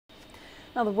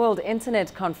Now, the World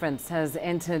Internet Conference has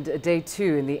entered day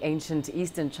 2 in the ancient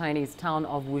eastern Chinese town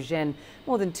of Wuzhen.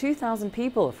 More than 2,000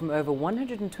 people from over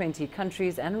 120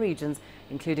 countries and regions,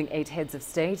 including 8 heads of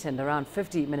state and around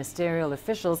 50 ministerial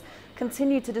officials,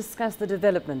 continue to discuss the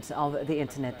development of the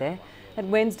Internet there. At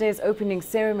Wednesday's opening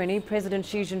ceremony, President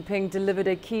Xi Jinping delivered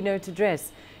a keynote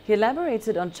address. He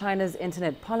elaborated on China's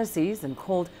Internet policies and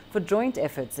called for joint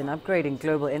efforts in upgrading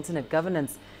global Internet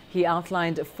governance. He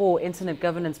outlined 4 Internet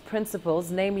governance principles,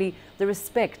 namely the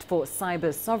respect for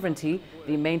cyber sovereignty,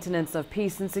 the maintenance of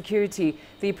peace and security,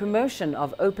 the promotion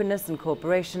of openness and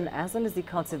cooperation, as well as the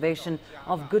cultivation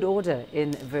of good order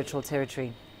in virtual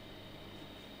territory.